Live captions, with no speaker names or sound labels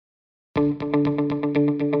Welcome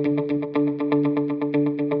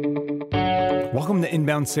to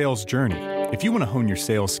Inbound Sales Journey. If you want to hone your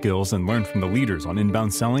sales skills and learn from the leaders on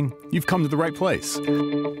inbound selling, you've come to the right place.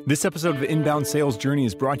 This episode of Inbound Sales Journey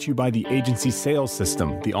is brought to you by the Agency Sales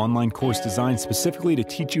System, the online course designed specifically to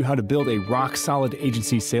teach you how to build a rock-solid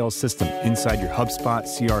agency sales system inside your HubSpot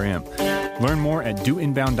CRM. Learn more at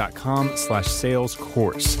doinbound.com/sales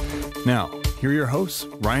course. Now, here are your hosts,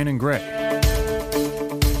 Ryan and Greg.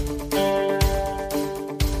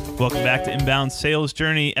 Welcome back to Inbound Sales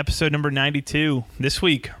Journey, episode number 92. This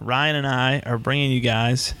week, Ryan and I are bringing you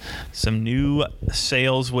guys some new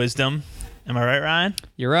sales wisdom. Am I right, Ryan?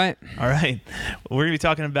 You're right. All right. We're going to be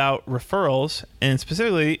talking about referrals, and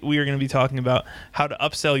specifically, we are going to be talking about how to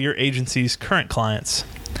upsell your agency's current clients.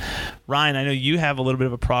 Ryan, I know you have a little bit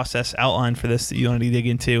of a process outline for this that you want to dig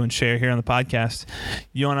into and share here on the podcast.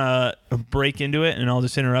 You want to break into it, and I'll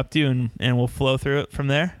just interrupt you, and we'll flow through it from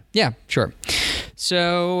there? Yeah, sure.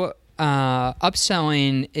 So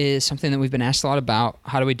upselling is something that we've been asked a lot about.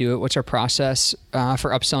 How do we do it? What's our process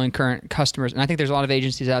for upselling current customers? And I think there's a lot of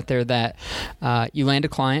agencies out there that you land a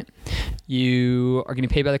client, you are getting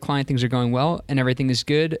paid by the client, things are going well, and everything is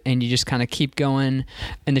good, and you just kind of keep going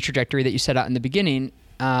in the trajectory that you set out in the beginning,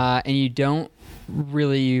 and you don't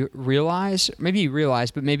really realize, maybe you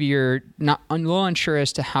realize, but maybe you're not a little unsure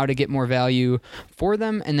as to how to get more value for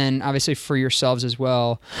them, and then obviously for yourselves as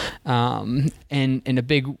well. And a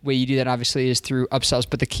big way you do that obviously is through upsells.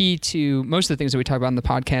 But the key to most of the things that we talk about in the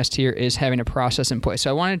podcast here is having a process in place. So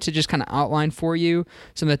I wanted to just kind of outline for you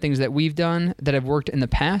some of the things that we've done that have worked in the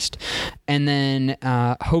past, and then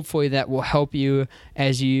hopefully that will help you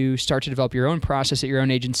as you start to develop your own process at your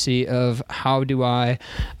own agency of how do I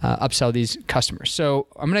upsell these customers. So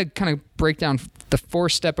I'm going to kind of break down the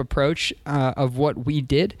 4-step approach of what we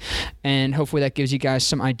did, and hopefully that gives you guys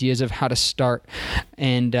some ideas of how to start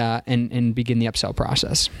and begin the upsell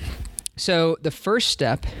process. So the first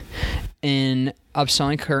step in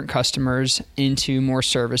upselling current customers into more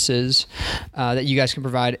services that you guys can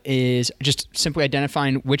provide is just simply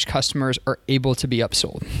identifying which customers are able to be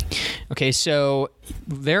upsold. Okay, so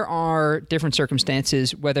there are different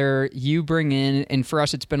circumstances, whether you bring in, and for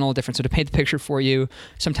us it's been a little different. So to paint the picture for you,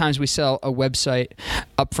 sometimes we sell a website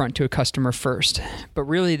upfront to a customer first, but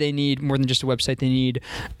really they need more than just a website. They need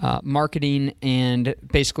marketing and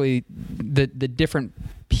basically the different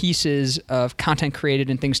pieces of content created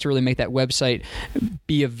and things to really make that website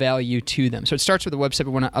be of value to them. So it starts with a website,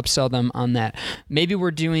 but we want to upsell them on that. Maybe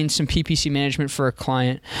we're doing some PPC management for a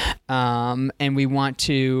client, and we want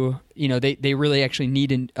to, they really actually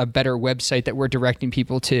need a better website that we're directing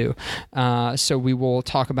people to. So we will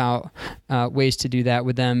talk about ways to do that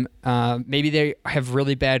with them. Maybe they have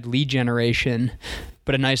really bad lead generation,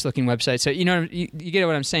 but a nice looking website. So, you get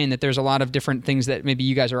what I'm saying, that there's a lot of different things that maybe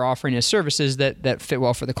you guys are offering as services that fit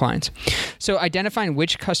well for the clients. So identifying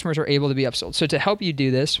which customers are able to be upsold. So to help you do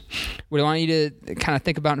this, what I want you to kind of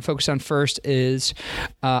think about and focus on first is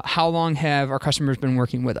how long have our customers been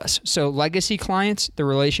working with us? So legacy clients, the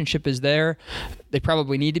relationship is there. They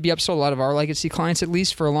probably need to be upsold. A lot of our legacy clients, at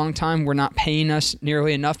least for a long time, were not paying us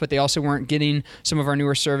nearly enough, but they also weren't getting some of our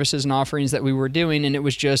newer services and offerings that we were doing, and it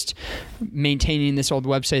was just maintaining this old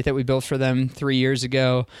website that we built for them 3 years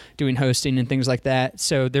ago, doing hosting and things like that.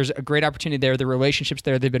 So there's a great opportunity there. The relationship's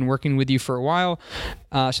there. They've been working with you for a while,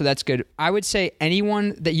 so that's good. I would say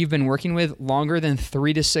anyone that you've been working with longer than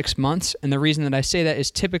 3 to 6 months, and the reason that I say that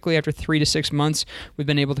is typically after 3 to 6 months, we've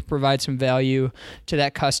been able to provide some value to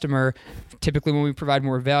that customer. Typically when we provide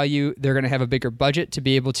more value, they're going to have a bigger budget to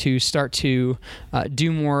be able to start to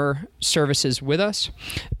do more services with us.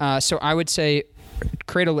 So I would say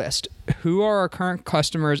create a list. Who are our current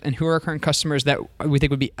customers, and who are our current customers that we think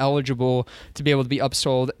would be eligible to be able to be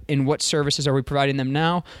upsold, and what services are we providing them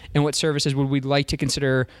now, and what services would we like to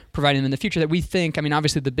consider providing them in the future that we think,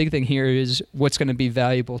 obviously the big thing here is what's going to be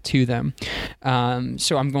valuable to them.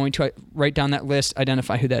 So I'm going to write down that list,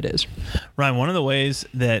 identify who that is. Ryan, one of the ways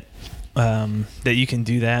that you can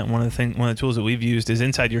do that, and one of the tools that we've used is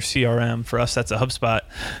inside your CRM. For us, that's a HubSpot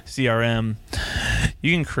CRM.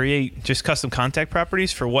 You can create just custom contact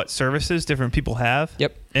properties for what services different people have.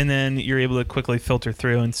 Yep. And then you're able to quickly filter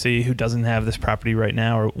through and see who doesn't have this property right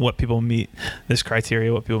now, or what people meet this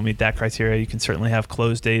criteria, what people meet that criteria. You can certainly have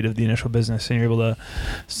close date of the initial business, and you're able to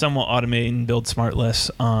somewhat automate and build smart lists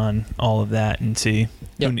on all of that and see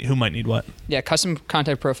who might need what. Yeah, custom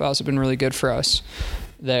contact profiles have been really good for us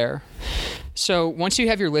there. So once you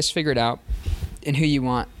have your list figured out and who you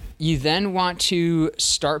want, you then want to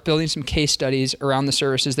start building some case studies around the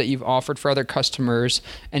services that you've offered for other customers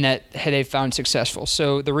and that they've found successful.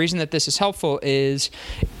 So the reason that this is helpful is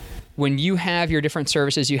when you have your different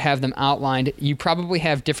services, you have them outlined, you probably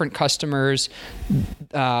have different customers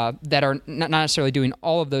that are not necessarily doing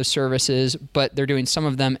all of those services, but they're doing some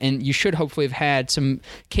of them. And you should hopefully have had some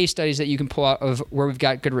case studies that you can pull out of where we've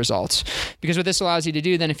got good results. Because what this allows you to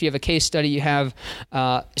do then, if you have a case study, you have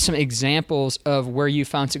some examples of where you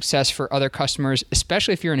found success for other customers,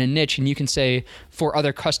 especially if you're in a niche and you can say for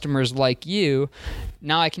other customers like you.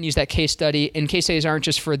 Now I can use that case study, and case studies aren't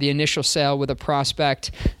just for the initial sale with a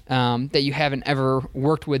prospect that you haven't ever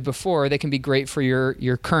worked with before. They can be great for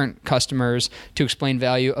your current customers to explain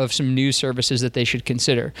value of some new services that they should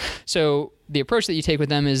consider. So the approach that you take with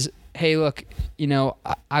them is, hey, look,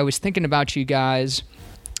 I was thinking about you guys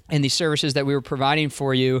and these services that we were providing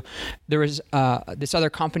for you. There was this other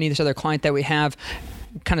company, this other client that we have,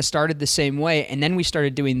 kind of started the same way, and then we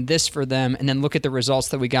started doing this for them, and then look at the results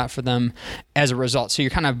that we got for them as a result. So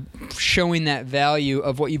you're kind of showing that value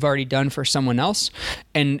of what you've already done for someone else,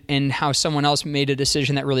 and how someone else made a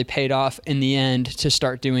decision that really paid off in the end to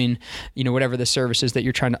start doing, whatever the services that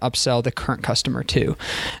you're trying to upsell the current customer to.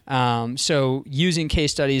 So using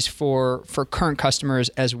case studies for current customers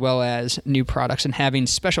as well as new products, and having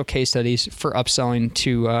special case studies for upselling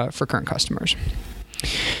for current customers.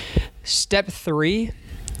 Step 3.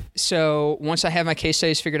 So once I have my case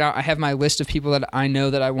studies figured out, I have my list of people that I know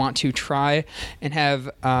that I want to try and have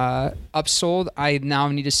upsold. I now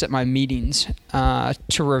need to set my meetings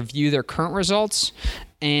to review their current results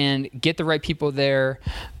and get the right people there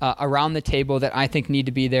around the table that I think need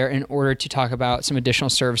to be there in order to talk about some additional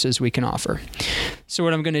services we can offer. So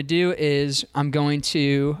what I'm going to do is I'm going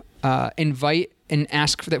to invite and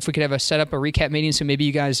ask if we could set up a recap meeting. So maybe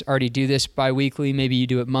you guys already do this bi-weekly, maybe you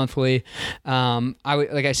do it monthly.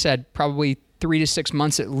 Like I said, probably 3 to 6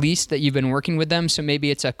 months at least that you've been working with them. So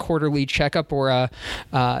maybe it's a quarterly checkup or a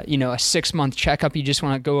 6-month checkup. You just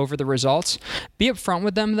want to go over the results. Be upfront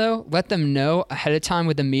with them though. Let them know ahead of time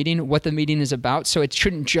with the meeting what the meeting is about. So it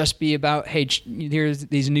shouldn't just be about, hey, here's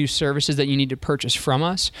these new services that you need to purchase from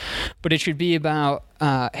us, but it should be about,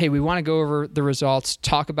 hey, we want to go over the results,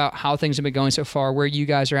 talk about how things have been going so far, where you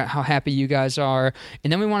guys are at, how happy you guys are.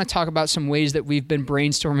 And then we want to talk about some ways that we've been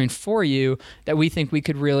brainstorming for you that we think we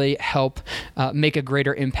could really help make a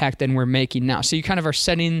greater impact than we're making now. So you kind of are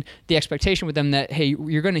setting the expectation with them that, hey,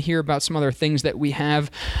 you're going to hear about some other things that we have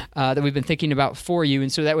that we've been thinking about for you.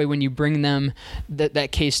 And so that way when you bring them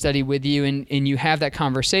that case study with you and you have that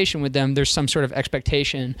conversation with them, there's some sort of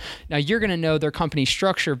expectation. Now you're going to know their company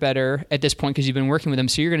structure better at this point because you've been working with them,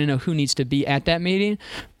 so you're going to know who needs to be at that meeting,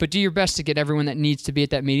 but do your best to get everyone that needs to be at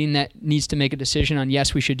that meeting, that needs to make a decision on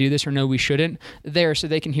yes, we should do this or no, we shouldn't, there so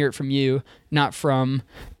they can hear it from you, not from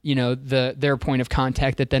their point of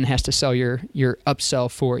contact that then has to sell your upsell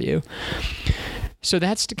for you. So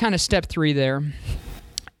that's kind of step 3 there.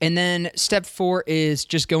 And then step 4 is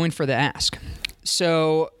just going for the ask.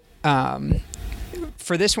 So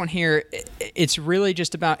for this one here, it's really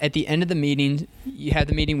just about at the end of the meeting, you have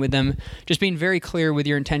the meeting with them, just being very clear with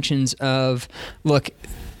your intentions of, look,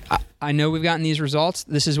 I know we've gotten these results.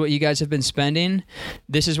 This is what you guys have been spending.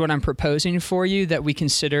 This is what I'm proposing for you that we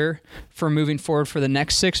consider for moving forward for the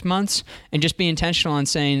next 6 months. And just be intentional on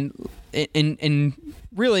saying, and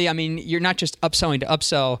really, I mean, you're not just upselling to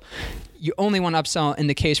upsell. You only want to upsell in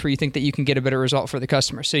the case where you think that you can get a better result for the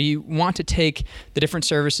customer. So you want to take the different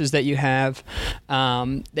services that you have,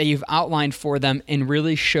 that you've outlined for them, and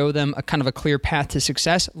really show them a kind of a clear path to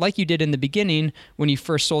success, like you did in the beginning when you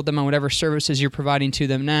first sold them on whatever services you're providing to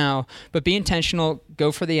them now. But be intentional,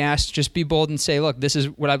 go for the ask, just be bold and say, look, this is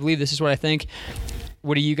what I believe, this is what I think.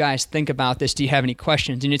 What do you guys think about this? Do you have any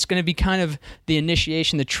questions? And it's going to be kind of the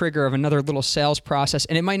initiation, the trigger of another little sales process.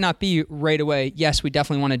 And it might not be right away, yes, we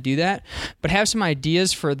definitely want to do that, but have some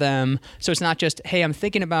ideas for them. So it's not just, hey, I'm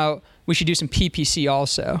thinking about we should do some PPC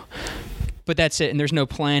also. But that's it, and there's no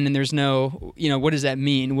plan, and there's no, what does that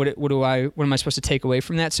mean? What am I supposed to take away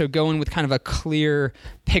from that? So go in with kind of a clear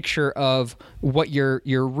picture of what you're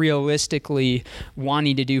realistically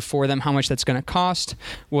wanting to do for them, how much that's going to cost,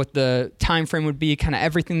 what the time frame would be, kind of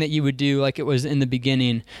everything that you would do like it was in the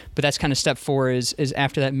beginning. But that's kind of step 4 is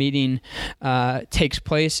after that meeting takes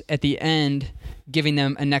place at the end, giving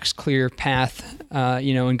them a next clear path,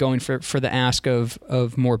 and going for the ask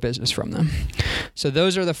of more business from them. So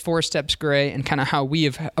those are the 4 steps, Gray, and kind of how we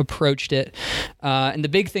have approached it. And the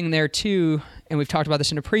big thing there too, and we've talked about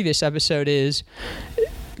this in a previous episode, is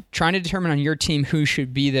trying to determine on your team who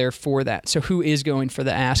should be there for that. So who is going for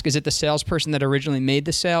the ask? Is it the salesperson that originally made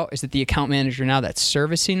the sale? Is it the account manager now that's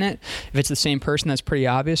servicing it? If it's the same person, that's pretty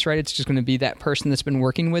obvious, right? It's just going to be that person that's been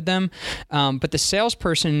working with them. But the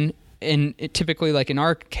salesperson typically, like in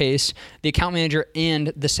our case, the account manager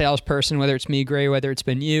and the salesperson, whether it's me, Gray, whether it's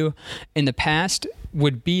been you, in the past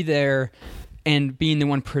would be there and being the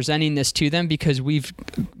one presenting this to them, because we've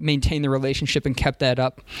maintained the relationship and kept that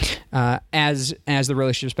up as the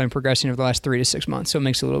relationship's been progressing over the last 3 to 6 months. So it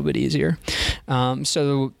makes it a little bit easier.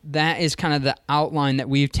 So that is kind of the outline that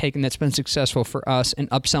we've taken that's been successful for us in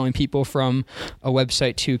upselling people from a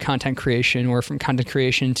website to content creation, or from content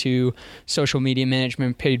creation to social media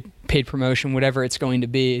management, paid promotion, whatever it's going to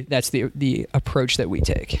be. That's the approach that we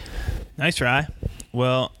take. Nice, Rye.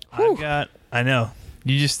 Well, I know.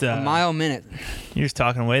 You just a mile a minute. You're just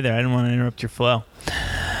talking away there. I didn't want to interrupt your flow.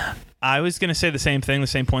 I was going to say the same thing, the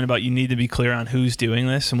same point about you need to be clear on who's doing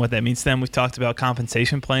this and what that means to them. We've talked about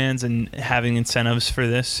compensation plans and having incentives for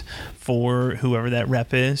this for whoever that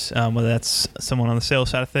rep is, whether that's someone on the sales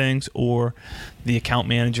side of things or the account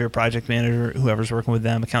manager, project manager, whoever's working with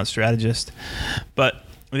them, account strategist. But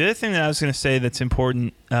the other thing that I was going to say that's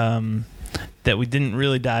important that we didn't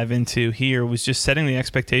really dive into here was just setting the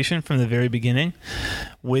expectation from the very beginning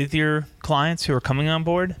with your clients who are coming on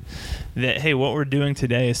board that, hey, what we're doing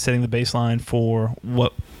today is setting the baseline for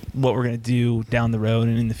what we're going to do down the road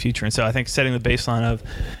and in the future. And so I think setting the baseline of,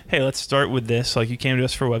 hey, let's start with this. Like, you came to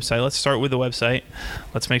us for a website. Let's start with the website.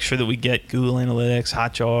 Let's make sure that we get Google Analytics,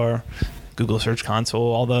 Hotjar, Google Search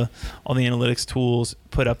Console, all the analytics tools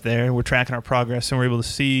put up there. We're tracking our progress, and we're able to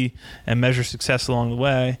see and measure success along the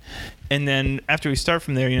way. And then after we start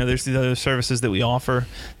from there, there's these other services that we offer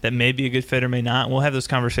that may be a good fit or may not. We'll have those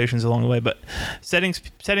conversations along the way. But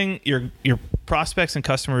setting your prospects and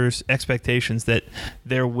customers' expectations that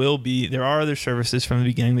there are other services from the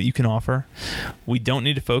beginning that you can offer. We don't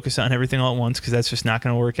need to focus on everything all at once, because that's just not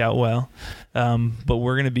going to work out well. But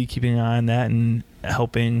we're going to be keeping an eye on that and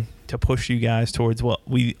helping to push you guys towards what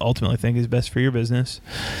we ultimately think is best for your business.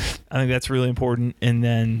 I think that's really important, and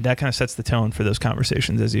then that kind of sets the tone for those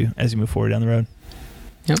conversations as you move forward down the road.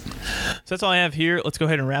 Yep. So that's all I have here. Let's go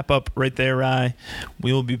ahead and wrap up right there, Rye.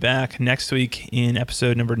 We will be back next week in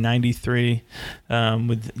episode number 93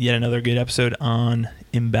 with yet another good episode on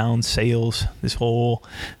inbound sales, this whole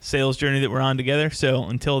sales journey that we're on together. So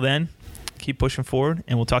until then, keep pushing forward,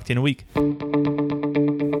 and we'll talk to you in a week.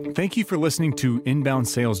 Thank you for listening to Inbound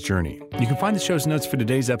Sales Journey. You can find the show's notes for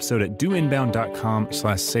today's episode at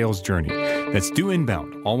doinbound.com/salesjourney. That's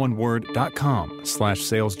doinbound, all one word,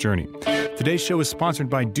 .com/salesjourney. Today's show is sponsored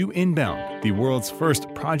by Do Inbound, the world's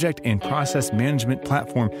first project and process management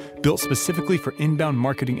platform built specifically for inbound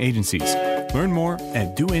marketing agencies. Learn more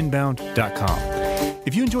at doinbound.com.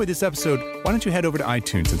 If you enjoyed this episode, why don't you head over to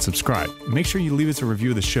iTunes and subscribe, and make sure you leave us a review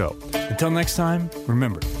of the show. Until next time,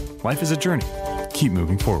 remember, life is a journey. Keep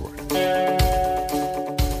moving forward.